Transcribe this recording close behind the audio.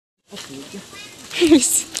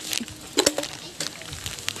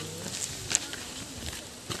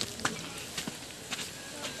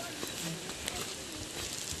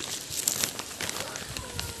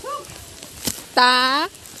Ta.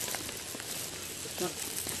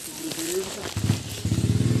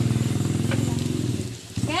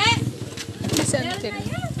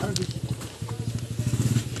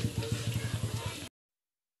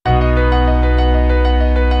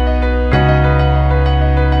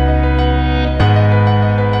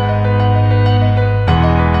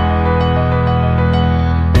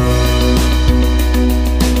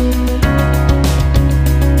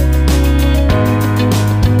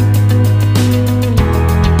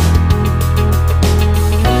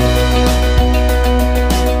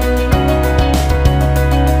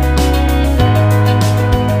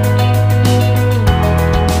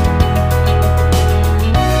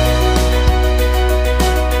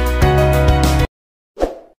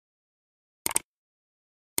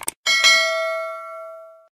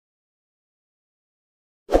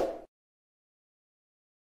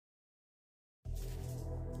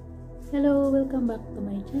 Hello, welcome back to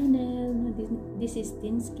my channel. This is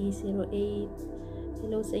Dinskhe 08.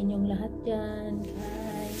 Hello sa inyong lahat dyan,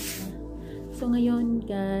 guys. So ngayon,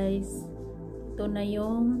 guys, ito na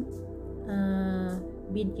yung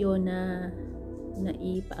video na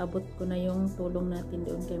ipaabot ko na yung tulong natin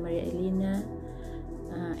doon kay Maria Elena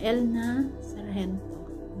Elna Sargento,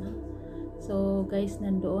 no? So guys,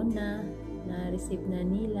 nandoon na receive na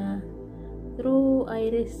nila through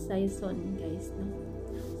Iris Sayson, guys, no?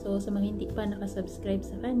 So sa mga hindi pa nakasubscribe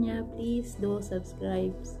sa kanya, please do subscribe,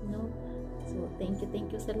 no? So thank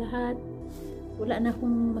you sa lahat. Wala na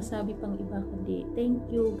akong masabi pang iba kundi thank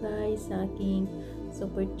you guys sa aking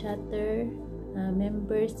super chatter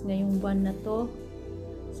members ngayong buwan na to.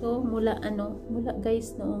 So mula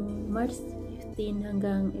guys noong March 15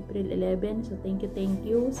 hanggang April 11. So thank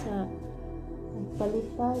you sa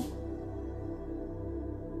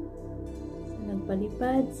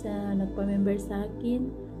nagpalipad, sa nagpa-member sa akin,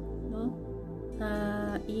 no?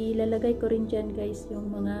 Ilalagay ko rin dyan guys yung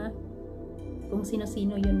mga kung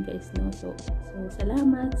sino-sino yun guys, no? So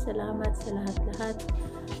salamat sa lahat-lahat.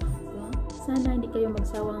 So, sana hindi kayo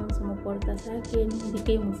magsawang sumuporta sa akin, hindi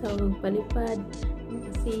kayo magsawang palipad,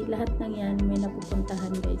 kasi lahat ng yan may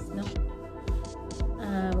napupuntahan guys, no?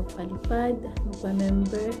 Magpalipad,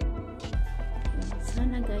 magpa-member,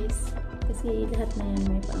 sana guys, kasi lahat na yan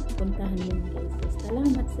may papuntahan yun guys. So,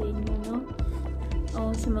 salamat sa inyo, no?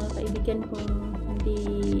 Sa mga kaibigan kong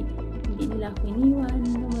hindi nila ako iniwan,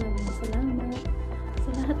 no? Maraming salamat sa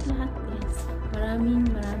lahat guys. Maraming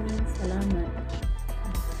salamat.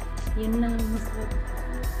 Yun lang masarap.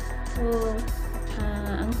 So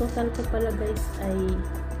ang total ko pala guys ay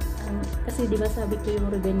kasi diba sabi ko yung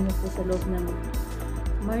revenue ko sa loob ng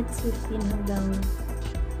March 15 hanggang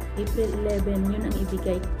April 11, yun ang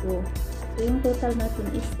ibigay ko. So yung total natin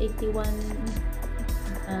is $81.78.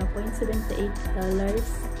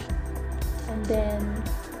 And then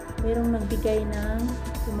merong nagbigay ng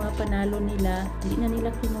yung mga panalo nila, hindi na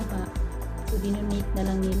nila kinuha, so dinonate na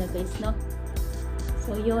lang nila guys, no?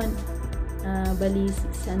 So yun, bali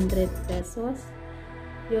 600 pesos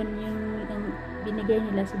yun yung binigay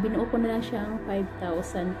nila. So binuo ko na lang siyang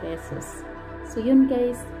 5,000 pesos. So yun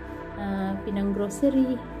guys, pinang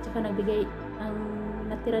grocery, tsaka nagbigay ang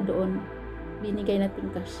natira doon, binigay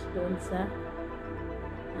natin cash doon sa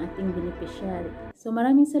ating beneficiary. So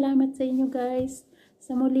maraming salamat sa inyo guys.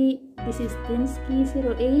 Sa muli, this is Dinskhe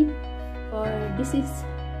 08 or this is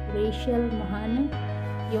Rachel Mohana,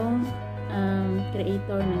 yung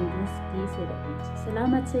creator ng Dinskhe 08. So,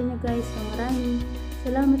 salamat sa inyo guys. So, maraming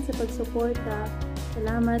salamat sa pagsuporta.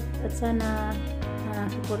 Salamat at sana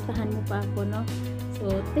suportahan mo pa ako, no? So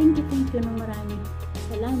thank you ng marami.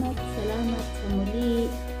 Salamat sa muli.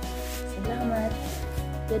 Salamat.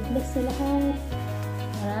 God bless sa lahat.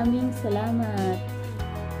 Maraming salamat.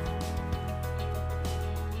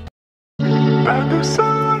 Pas de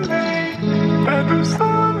soleil, pas de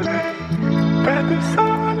soleil, pas de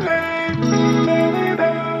soleil,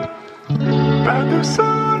 pas de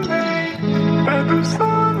soleil, pas de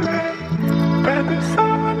soleil, pas de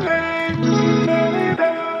soleil.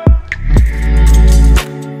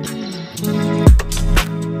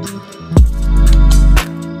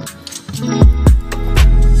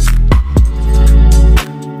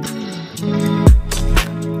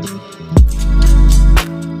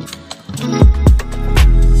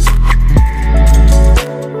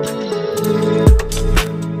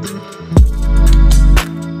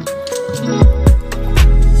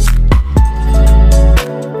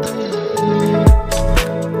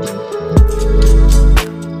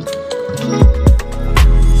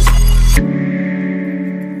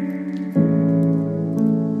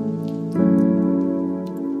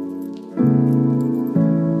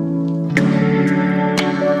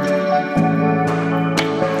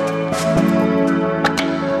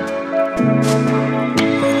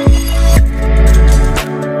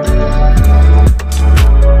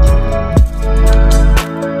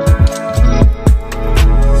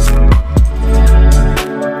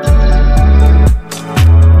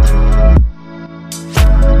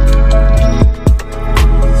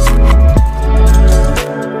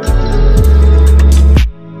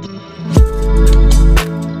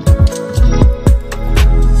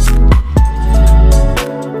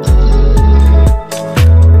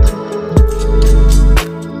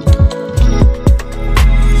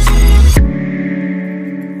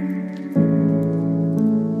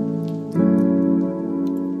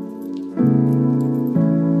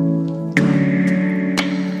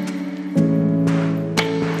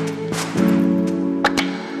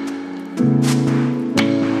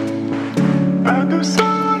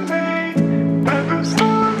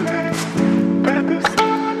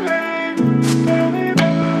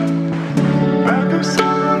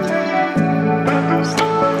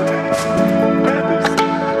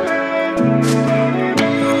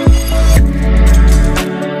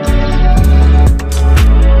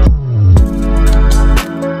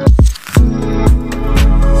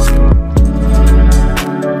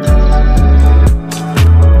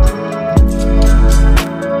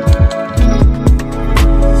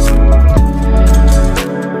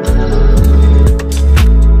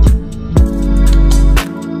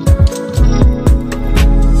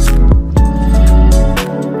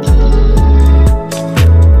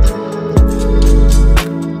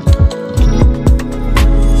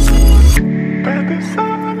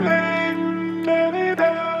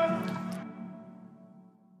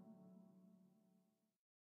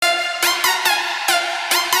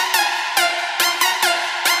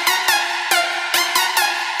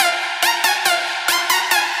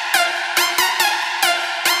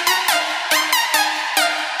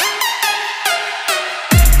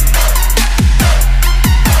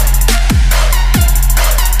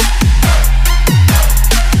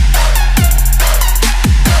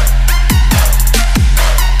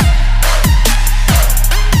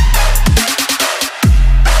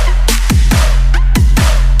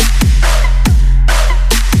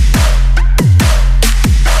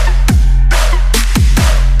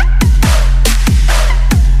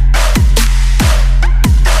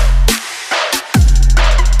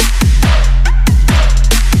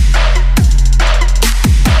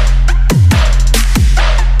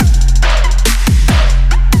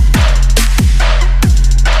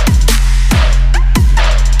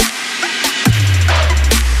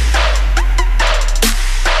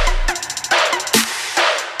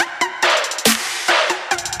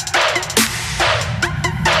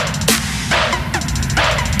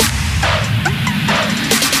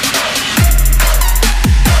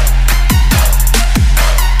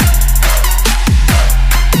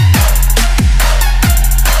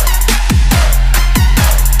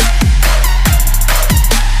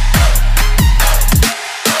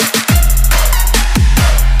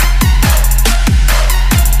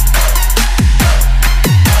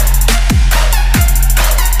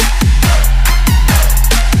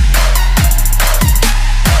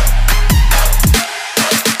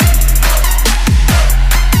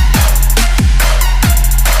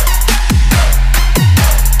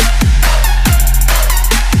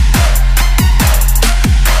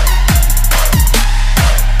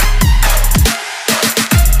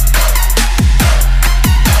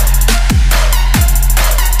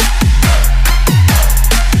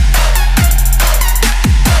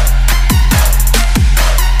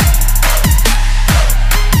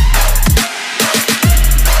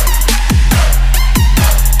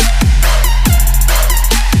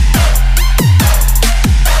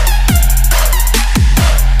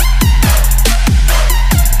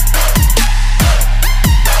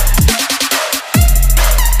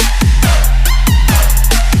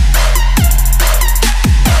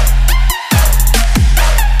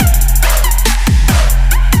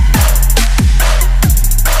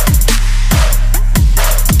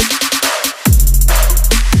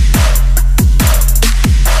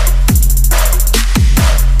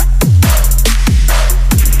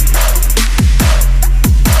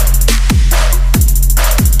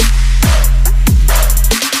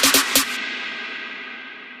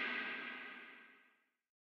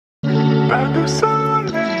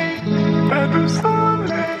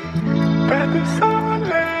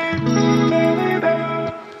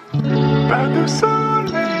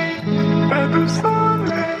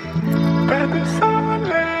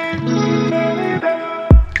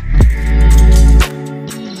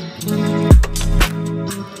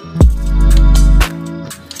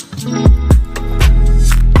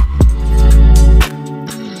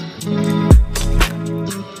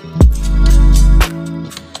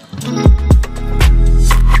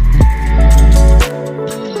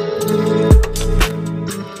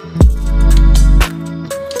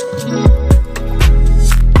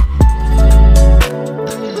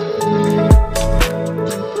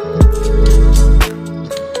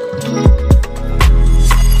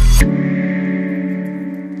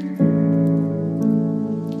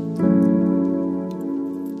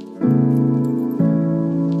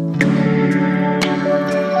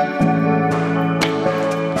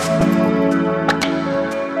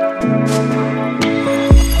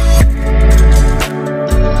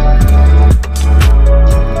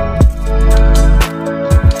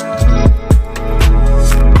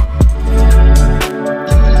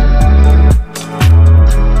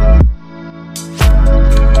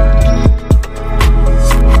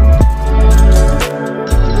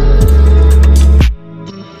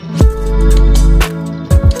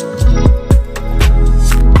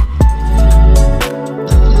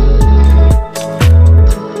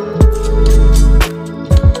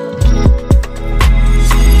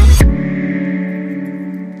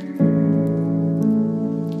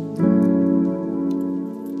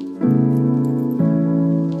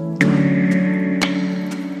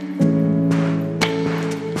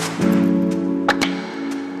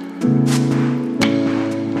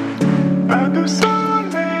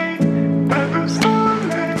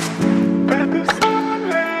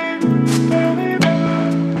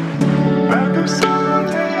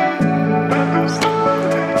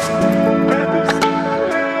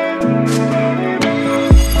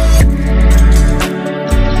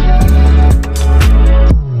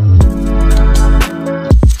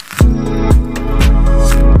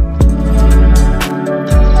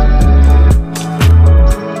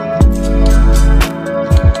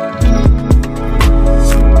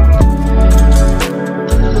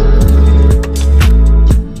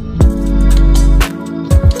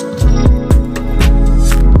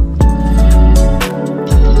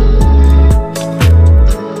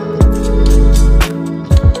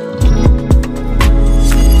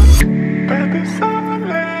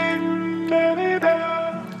 darling, da-di-da.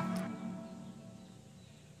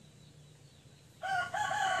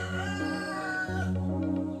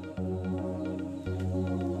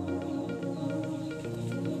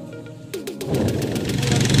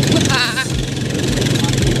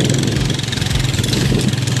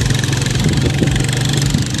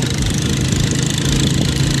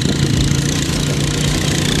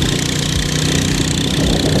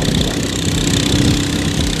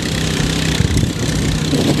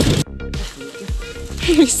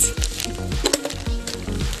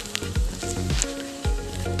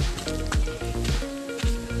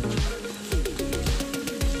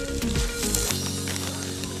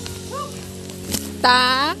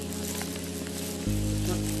 Ta.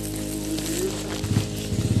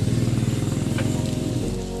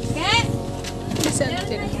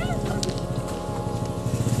 Sentir.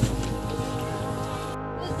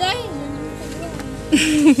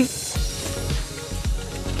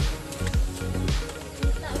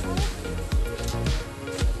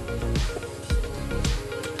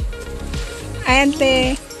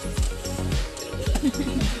 Ente.